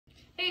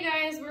Hey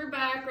guys, we're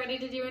back ready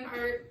to do an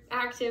art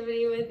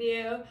activity with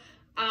you.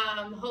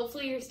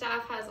 Hopefully your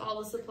staff has all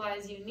the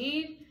supplies you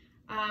need,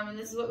 and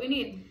this is what we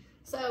need.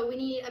 So we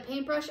need a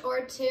paintbrush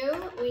or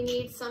two, we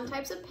need some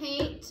types of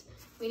paint,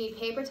 we need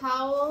paper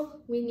towel,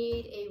 we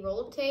need a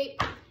roll of tape,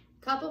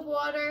 cup of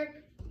water,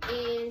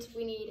 and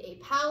we need a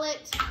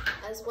palette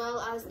as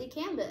well as the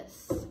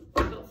canvas.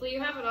 Hopefully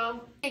you have it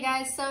all. Okay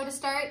guys, so to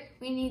start,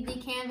 we need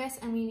the canvas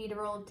and we need a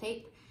roll of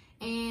tape.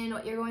 And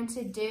what you're going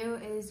to do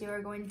is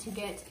you're going to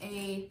get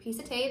a piece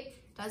of tape.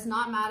 Does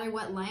not matter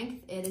what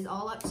length, it is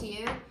all up to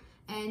you.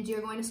 And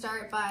you're going to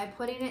start by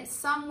putting it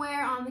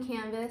somewhere on the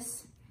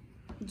canvas,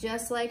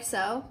 just like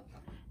so.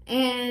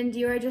 And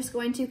you are just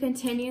going to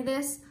continue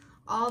this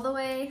all the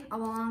way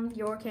along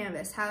your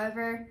canvas.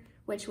 However,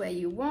 which way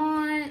you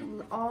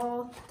want,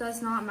 all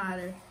does not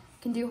matter.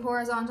 You can do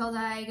horizontal,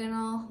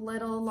 diagonal,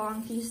 little,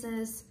 long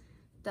pieces,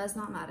 does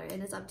not matter, it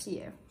is up to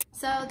you.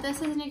 So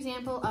this is an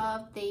example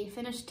of the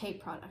finished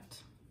tape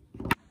product.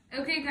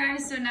 Okay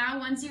guys, so now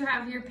once you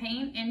have your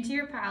paint into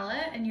your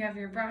palette and you have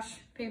your brush,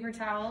 paper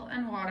towel,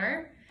 and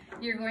water,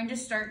 you're going to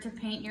start to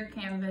paint your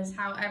canvas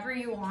however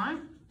you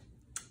want.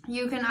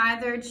 You can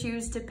either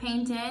choose to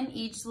paint in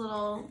each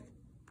little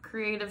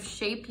creative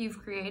shape you've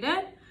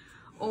created,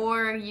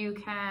 or you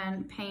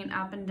can paint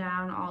up and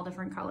down all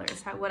different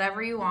colors,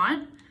 whatever you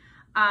want.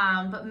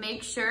 But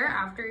make sure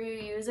after you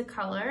use a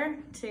color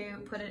to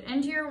put it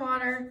into your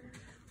water,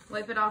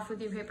 wipe it off with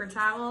your paper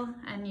towel,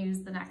 and use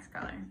the next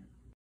color.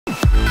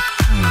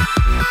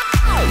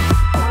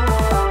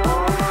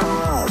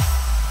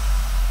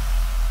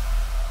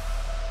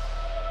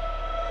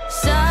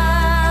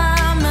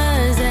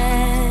 Summer's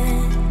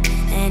end,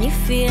 and you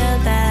feel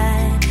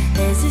that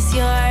this is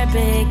your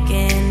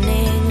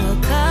beginning. Well,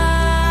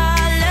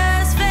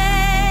 colors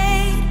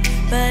fade,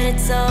 but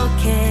it's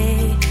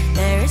okay.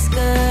 There is good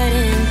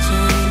in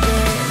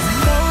changes.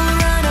 Go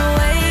run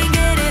away,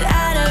 get it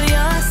out of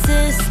your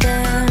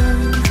system.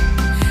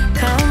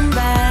 Come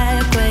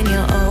back when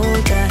you're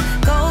older.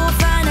 Go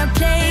find a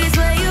place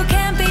where you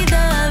can't be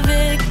the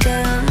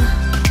victim.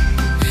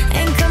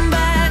 And come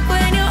back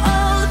when you're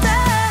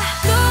older.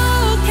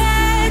 Go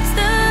catch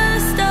the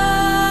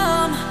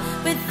storm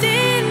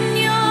within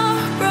your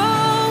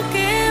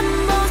broken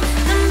bones.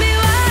 And be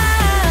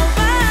wild,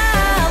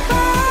 wild,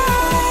 wild,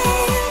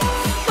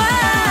 wild,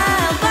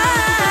 wild,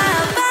 wild.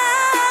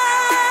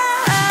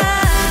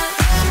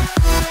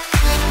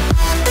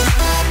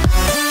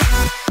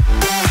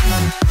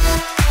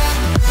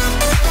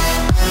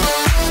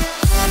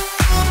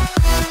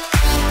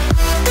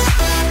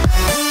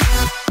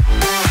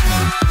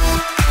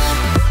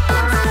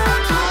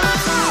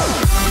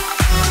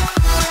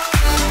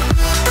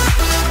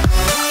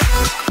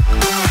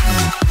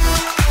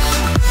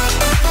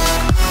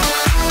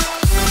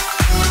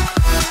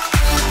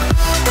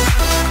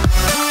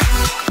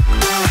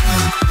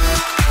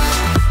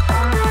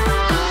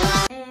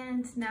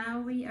 And now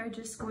we are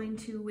just going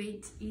to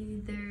wait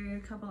either a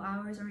couple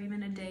hours or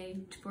even a day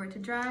for it to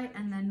dry,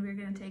 and then we're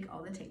going to take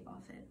all the tape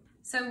off it.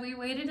 So we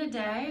waited a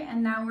day,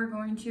 and now we're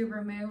going to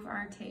remove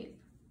our tape.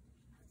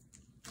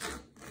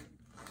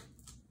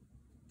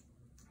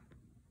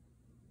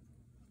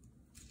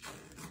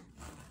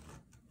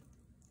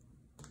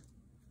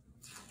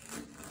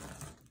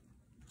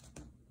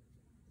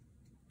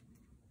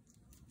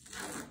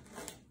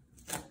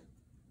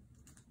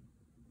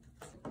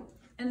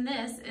 And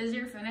this is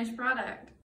your finished product.